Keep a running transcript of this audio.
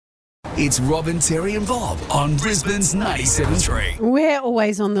It's Robin, Terry and Bob on Brisbane's 97.3. We're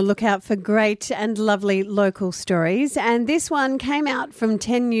always on the lookout for great and lovely local stories, and this one came out from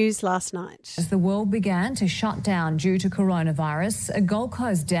 10 News last night. As the world began to shut down due to coronavirus, a Gold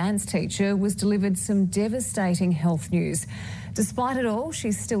Coast dance teacher was delivered some devastating health news. Despite it all,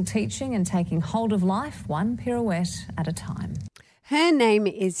 she's still teaching and taking hold of life one pirouette at a time. Her name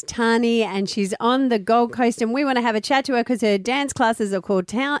is Tani and she's on the Gold Coast, and we want to have a chat to her because her dance classes are called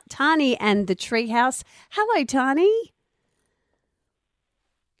Tani and the Treehouse. Hello, Tani.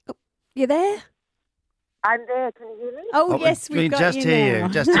 Oh, you there? I'm there. Can you hear me? Oh, yes, we've got just you hear now.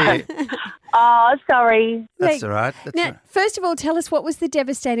 you. Just hear you. Oh, sorry. That's all right. Now, first of all, tell us, what was the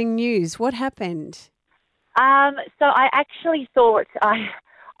devastating news? What happened? So I actually thought I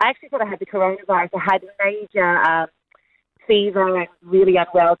had the coronavirus. I had major fever and really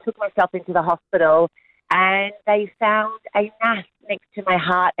unwell. Took myself into the hospital, and they found a mass next to my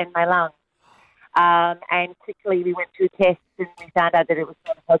heart and my lungs. And quickly we went through tests, and we found out that it was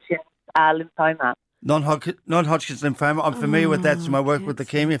non-Hodgkin's lymphoma. Non-Hodgkin's lymphoma. I'm familiar with that through my work with the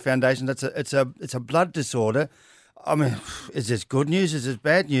Leukemia Foundation. It's a blood disorder. I mean, is this good news? Is this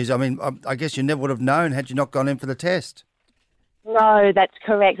bad news? I mean, I guess you never would have known had you not gone in for the test. No, that's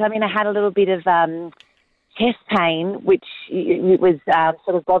correct. I mean, I had a little bit of chest pain, which it was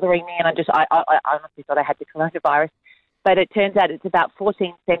sort of bothering me, and I honestly thought I had the coronavirus. But it turns out it's about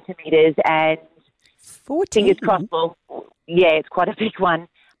 14 centimetres, and 14? Fingers crossed. Well, yeah, it's quite a big one.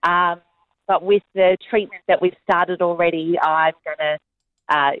 But with the treatment that we've started already, I'm going to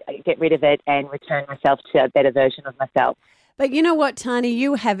get rid of it and return myself to a better version of myself. But you know what, Tani,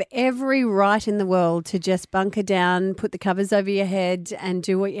 you have every right in the world to just bunker down, put the covers over your head and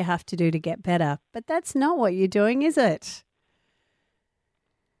do what you have to do to get better. But that's not what you're doing, is it?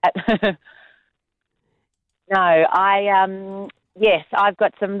 No, yes, I've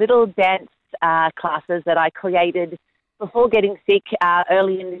got some little dance classes that I created before getting sick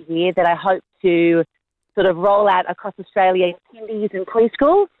early in the year that I hope to sort of roll out across Australia in kindies and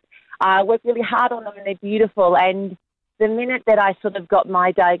preschools. I work really hard on them, and they're beautiful. And the minute that I sort of got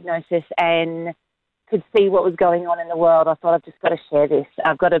my diagnosis and could see what was going on in the world, I thought, I've just got to share this.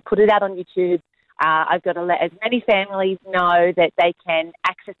 I've got to put it out on YouTube. I've got to let as many families know that they can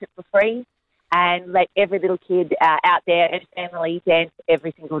access it for free, and let every little kid out there and family dance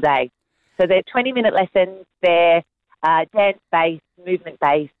every single day. So they're 20-minute lessons. They're dance-based,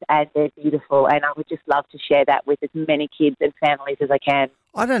 movement-based, and they're beautiful. And I would just love to share that with as many kids and families as I can.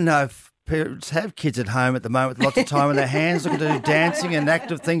 I don't know if parents have kids at home at the moment with lots of time on their hands looking to do dancing and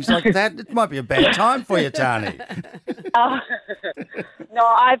active things like that. It might be a bad time for you, Tani. No,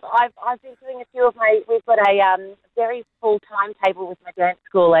 I've been doing a few of my. We've got a very full timetable with my dance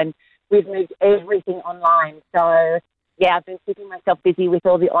school, and we've moved everything online. So yeah, I've been keeping myself busy with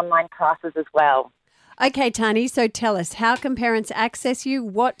all the online classes as well. Okay, Tani, so tell us, how can parents access you?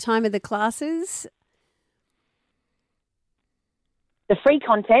 What time are the classes? The free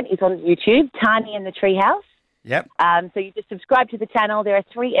content is on YouTube, Tani and the Treehouse. Yep. So you just subscribe to the channel. There are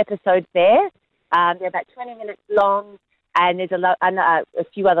 3 episodes there. They're about 20 minutes long, and there's a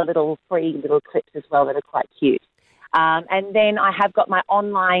few other little free little clips as well that are quite cute. And then I have got my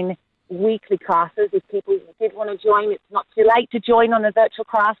online weekly classes. If people did want to join, it's not too late to join on a virtual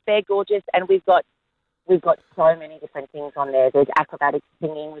class. They're gorgeous, and we've got so many different things on there. There's acrobatic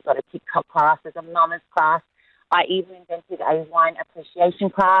singing. We've got a TikTok class. There's a mama's class. I even invented a wine appreciation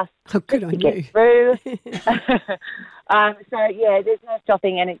class to get through. So, yeah, there's no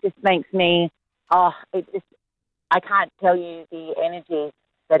stopping, and it just makes me, I can't tell you the energy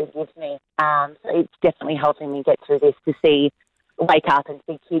that it gives me. So it's definitely helping me get through this, to wake up and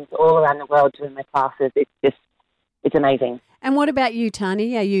see kids all around the world doing my classes. It's amazing. And what about you,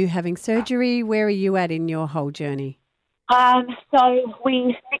 Tani? Are you having surgery? Where are you at in your whole journey? So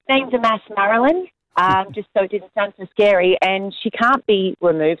we nicknamed the mass Marilyn, just so it didn't sound so scary. And she can't be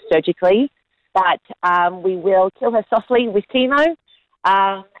removed surgically, but we will kill her softly with chemo,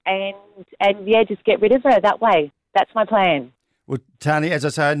 and just get rid of her that way. That's my plan. Well, Tani, as I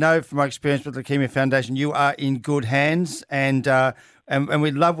say, I know from my experience with the Leukemia Foundation, you are in good hands, and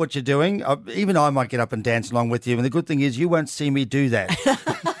we love what you're doing. Even I might get up and dance along with you, and the good thing is you won't see me do that.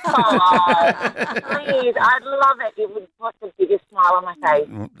 Please, I'd love it. It would put the biggest smile on my face.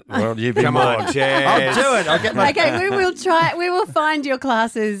 Well, you be Come more. on, Jess. I'll do it. I'll get my... Okay, we will try. We will find your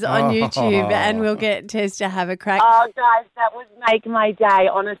classes on YouTube, and we'll get Tess to have a crack. Oh, guys, that would make my day,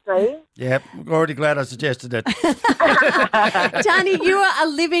 honestly. Yep, already glad I suggested it. Tani, you are a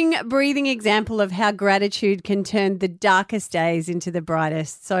living, breathing example of how gratitude can turn the darkest days into the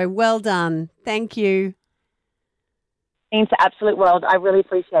brightest. So well done. Thank you. Means the absolute world. I really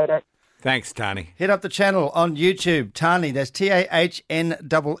appreciate it. Thanks, Tani. Hit up the channel on YouTube, Tani. That's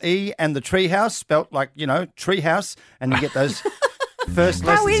Tahnee, and the Treehouse, spelt like, treehouse, and you get those first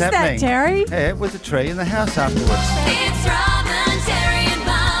lessons How is happening. that, Terry? Yeah, with the tree in the house afterwards. It's Robin